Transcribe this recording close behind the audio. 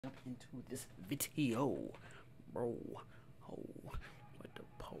Jump into this video, bro. Oh, with the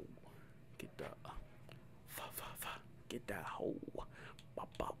pole, get the get that hole, put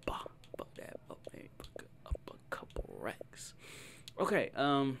that up, put up a couple racks. Okay,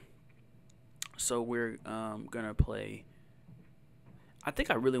 so we're gonna play. I think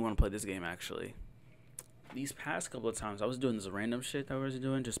I really want to play this game actually. These past couple of times I was doing this random shit that I was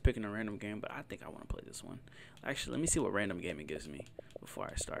doing, just picking a random game, but I think I want to play this one. Actually, let me see what random game it gives me before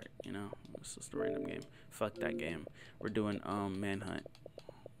I start, you know? It's just a random game. Fuck that game. We're doing Manhunt.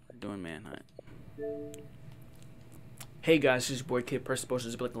 We're doing Manhunt. Hey guys, this is your boy Kid, Press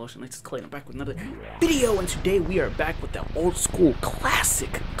Potions, Black Lotion, Lexus Clay. I'm back with another video, and today we are back with the old school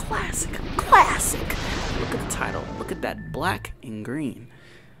classic. Look at the title. Look at that black and green.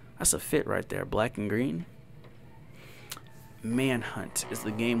 That's a fit right there, black and green. Manhunt is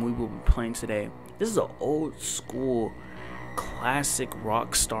the game we will be playing today. This is an old school classic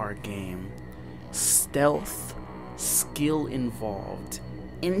Rockstar game. Stealth, skill involved,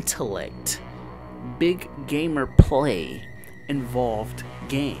 intellect, big gamer play involved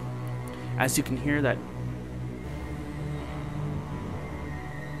game. As you can hear that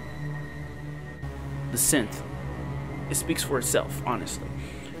the synth, it speaks for itself, honestly.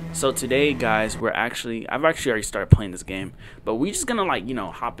 So today, guys, I've actually already started playing this game, but we're just gonna, like, you know,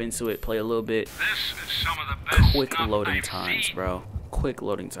 hop into it, play a little bit. This is some of the best Quick loading I've times, seen. bro. Quick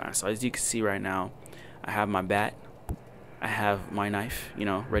loading times. So as you can see right now, I have my bat, I have my knife, you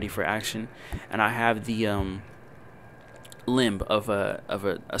know, ready for action, and I have the limb of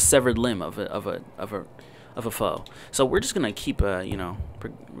a severed limb of a foe. So we're just gonna keep you know,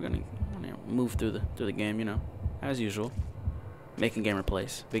 we're gonna move through the game, you know, as usual. Making gamer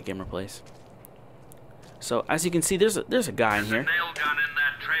plays, big gamer plays. So as you can see, there's a guy in here. There's a nail gun in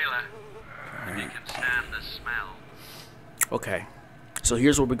that trailer. He can stand the smell. Okay, so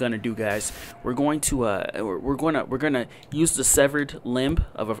here's what we're gonna do, guys. We're going to we're gonna use the severed limb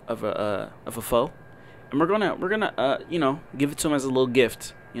of a foe, and we're gonna you know, give it to him as a little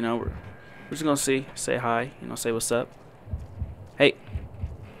gift. You know, we're just gonna say hi. You know, say what's up. Hey.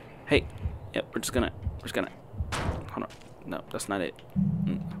 Yep, we're just gonna hold on. No, that's not it.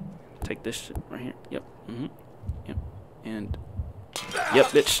 Take this shit right here. Yep. Yep. And yep,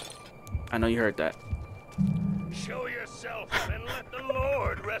 bitch. I know you heard that. Show yourself and let the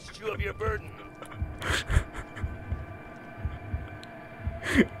Lord rest you of your burden.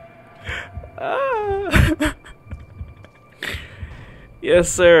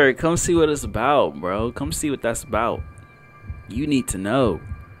 Yes, sir. Come see what it's about, bro. Come see what that's about. You need to know.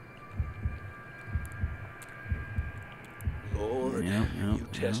 Lord, you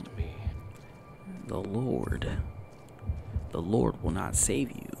test me. The Lord will not save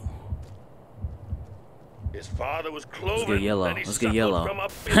you. His father was cloven. Let's get yellow. And he Let's get suffered yellow. from a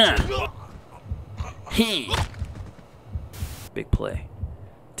bitch. Big play.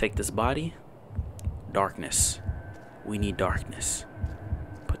 Take this body. Darkness. We need darkness.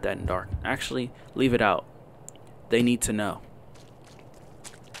 Put that in dark. Actually, leave it out. They need to know.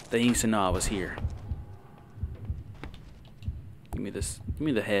 They need to know I was here. Give me this. Give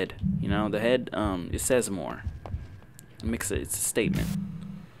me the head. You know, the head. It says more. It's a statement.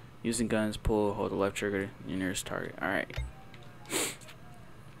 Using guns, pull, hold the left trigger, your nearest target. All right.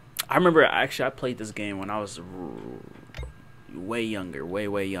 I remember I played this game when I was way younger,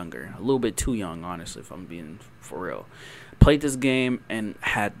 way younger. A little bit too young, honestly, if I'm being for real. Played this game and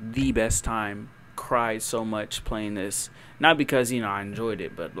had the best time. Cried so much playing this, not because, you know, I enjoyed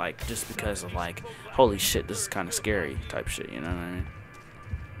it, but like just because of, like, holy shit, this is kind of scary type shit, you know what I mean?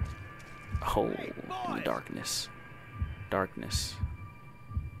 Oh, in the darkness,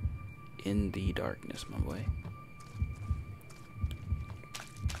 in the darkness, my boy.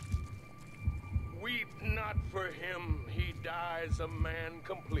 Weep not for him, he dies a man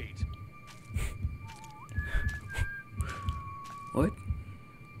complete. What?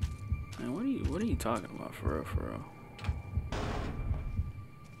 Man, what are you talking about, for real?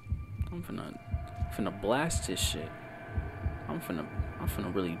 I'm finna blast his shit. I'm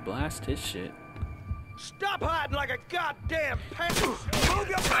finna really blast his shit. Stop hiding like a goddamn pants. Move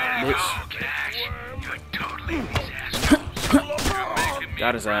your pants. Bitch. Cash. You're totally these assholes.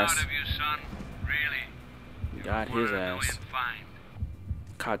 Got his ass. Proud of you, son. Really. Got his ass.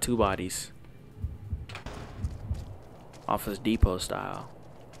 Caught two bodies. Office Depot style.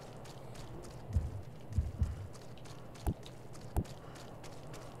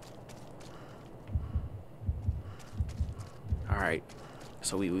 Alright,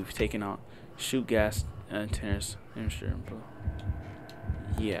 so we've taken out shoot gas tenors.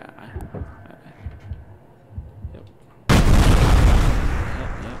 Yeah. Yep.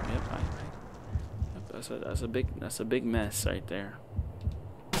 that's a big mess right there.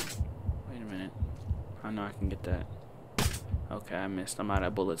 Wait a minute. I know I can get that. Okay, I missed. I'm out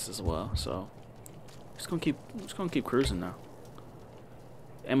of bullets as well, so just gonna keep cruising now.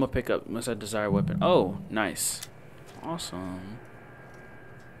 Ammo pickup. Must have desired weapon. Oh, nice. Awesome.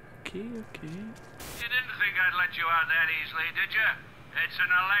 Okay. You didn't think I'd let you out that easily, did you? It's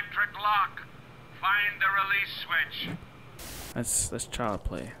an electric lock. Find the release switch. That's child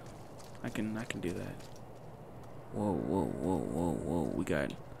play. I can do that. Whoa. We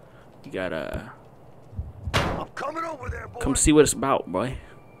got I'm coming over there, boy. Come see what it's about, boy.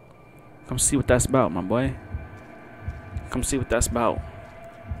 Come see what that's about, my boy. Come see what that's about.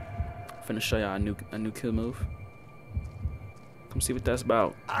 Finna show y'all a new kill move. Come see what that's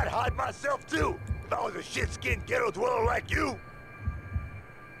about. I'd hide myself too if I was a shit-skinned ghetto dweller like you.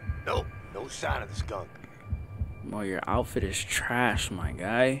 Nope, no sign of the skunk. Boy, your outfit is trash, my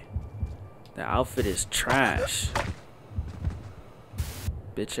guy. The outfit is trash.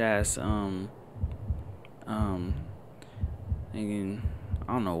 Bitch ass, thinking,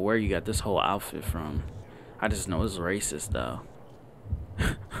 I don't know where you got this whole outfit from. I just know it's racist though.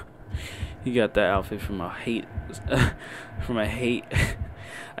 You got that outfit from a hate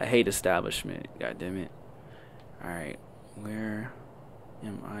establishment. God damn it. All right, where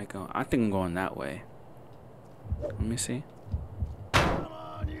am I going? I think I'm going that way. Let me see. Come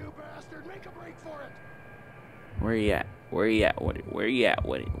on, you bastard! Make a break for it. Where you at? Where you at with it? Where you at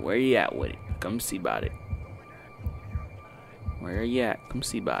with it? Where you at with it? Come see about it. Where you at? Come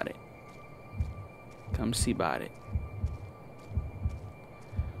see about it. Come see about it.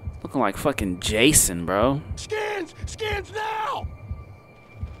 Looking like fucking Jason, bro. Skins now!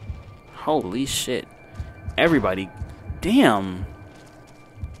 Holy shit. Everybody. Damn.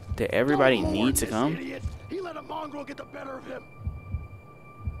 Did everybody need to come? Idiot. He let a mongrel get the better of him.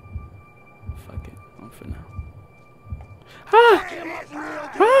 Fuck it. I'm finna.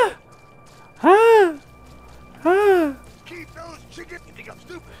 Keep those chickens. You think I'm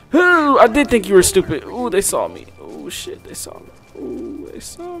stupid? Ooh, I did think you were stupid. Ooh, they saw me. Ooh, shit, they saw me. Ooh, they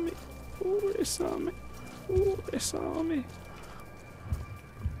saw me. Ooh, they saw me. Ooh, they saw me.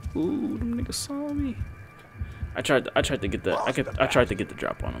 Ooh, them niggas saw me. I tried to get the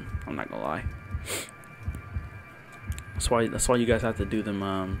drop on them. I'm not gonna lie. That's why you guys have to do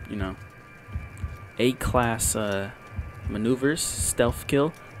them. You know, A-class maneuvers, stealth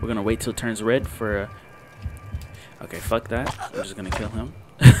kill. We're gonna wait till it turns red for. Okay, fuck that. I'm just gonna kill him.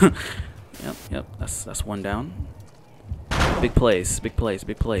 Yep. That's one down. Big plays.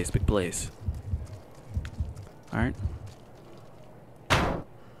 All right.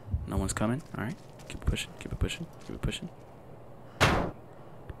 No one's coming. All right. Keep it pushing. I'll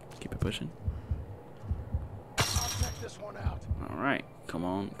check this one out. All right. Come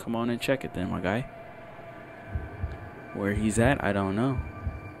on and check it then, my guy. Where he's at, I don't know,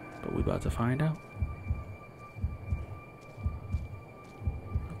 but we about to find out.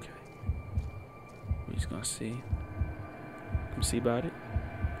 Okay. We're just gonna see. Come see about it.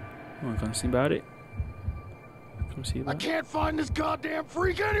 Come see about it. Come see about I can't find this goddamn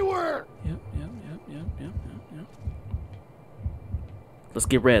freak anywhere. Yep. Let's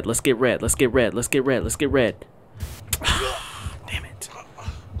get red. Damn it.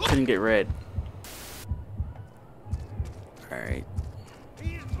 Couldn't get red. Alright.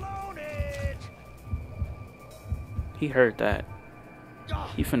 He's blown it. He heard that.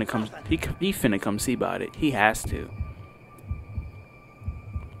 He finna come see about it. He has to.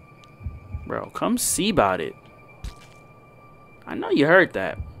 Bro, come see about it. I know you heard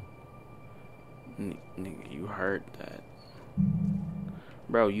that. Nigga, you heard that.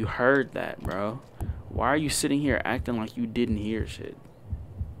 Bro, you heard that, bro. Why are you sitting here acting like you didn't hear shit?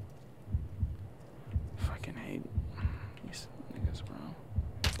 Fucking hate these niggas, bro.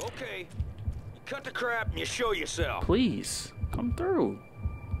 Okay, you cut the crap and you show yourself. Please, come through.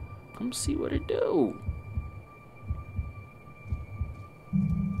 Come see what it do.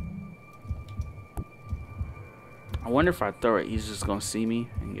 I wonder if I throw it, he's just gonna see me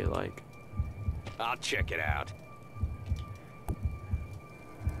and get like... I'll check it out.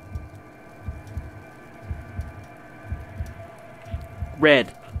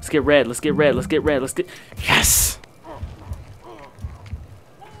 Red. Let's get red. Yes!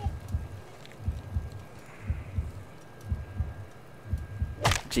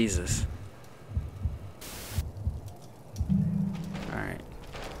 Jesus. Alright.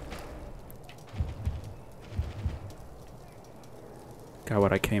 Got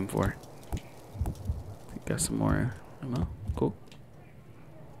what I came for. Got some more ammo. Cool.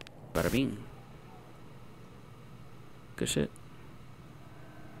 Bada bing. Good shit.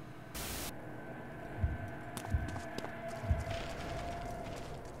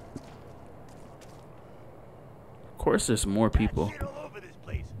 course there's more people. Shit all over this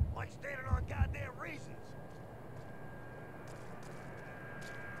place, like standing on goddamn raisins.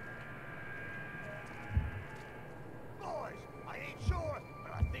 Boys, I ain't sure,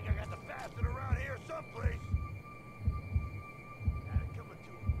 but I think I got the bastard around here someplace. Gotta come to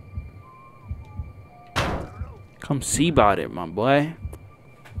him. I don't know. Come see about it, my boy.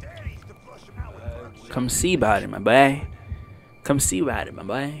 Daddy's to flush him out with buckshot. Come see about it, my boy. Come see about it, my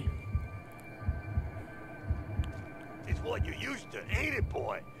boy. It's what you're used to, ain't it,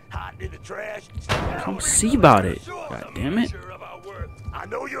 boy? Hiding in the trash. Come see about it. God damn it. Sure of our worth. I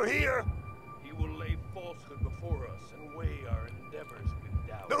know you're here. He will lay falsehood before us and weigh our endeavors with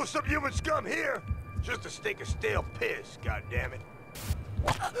doubt. No subhuman scum here. Just a stink of stale piss, goddammit.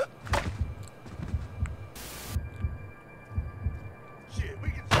 Shit, we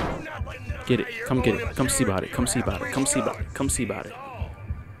can see nothing. Get it. Come get it. Come see about it. Come see about it. Come see about it. Come see about it.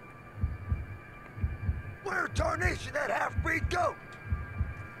 Where tarnation that half-breed go?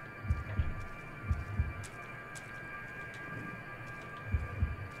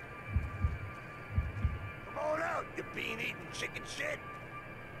 Come on out, you bean-eating chicken shit.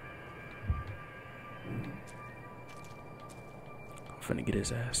 I'm finna get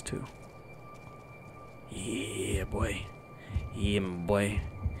his ass too. Yeah, boy. Yeah, my boy.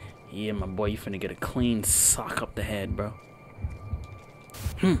 Yeah, my boy. You finna get a clean sock up the head, bro.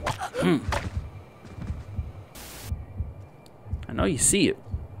 I know you see it.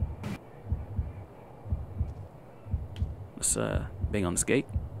 Let's bang on this gate.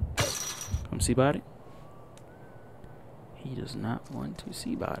 Come see about it. He does not want to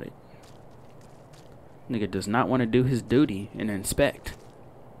see about it. Nigga does not want to do his duty and inspect.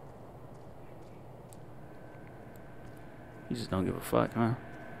 He just don't give a fuck, huh?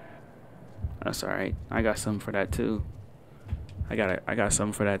 That's alright. I got something for that too. I got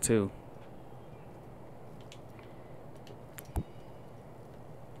something for that too.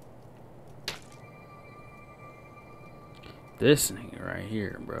 This nigga right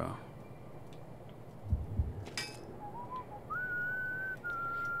here, bro.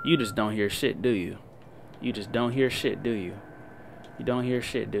 You just don't hear shit, do you? You just don't hear shit, do you? You don't hear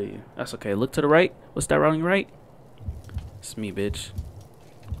shit, do you? That's okay. Look to the right. What's that on your right? It's me, bitch.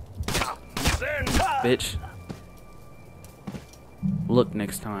 Bitch. Look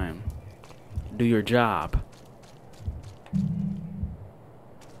next time. Do your job.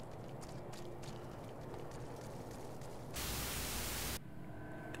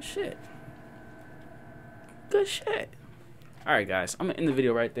 Good shit. Good shit. Alright, guys. I'm going to end the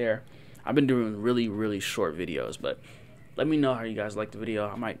video right there. I've been doing really short videos, but let me know how you guys like the video.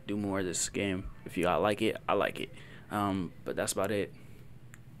 I might do more of this game. If you all like it, I like it. But that's about it.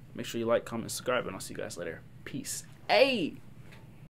 Make sure you like, comment, subscribe, and I'll see you guys later. Peace. Hey!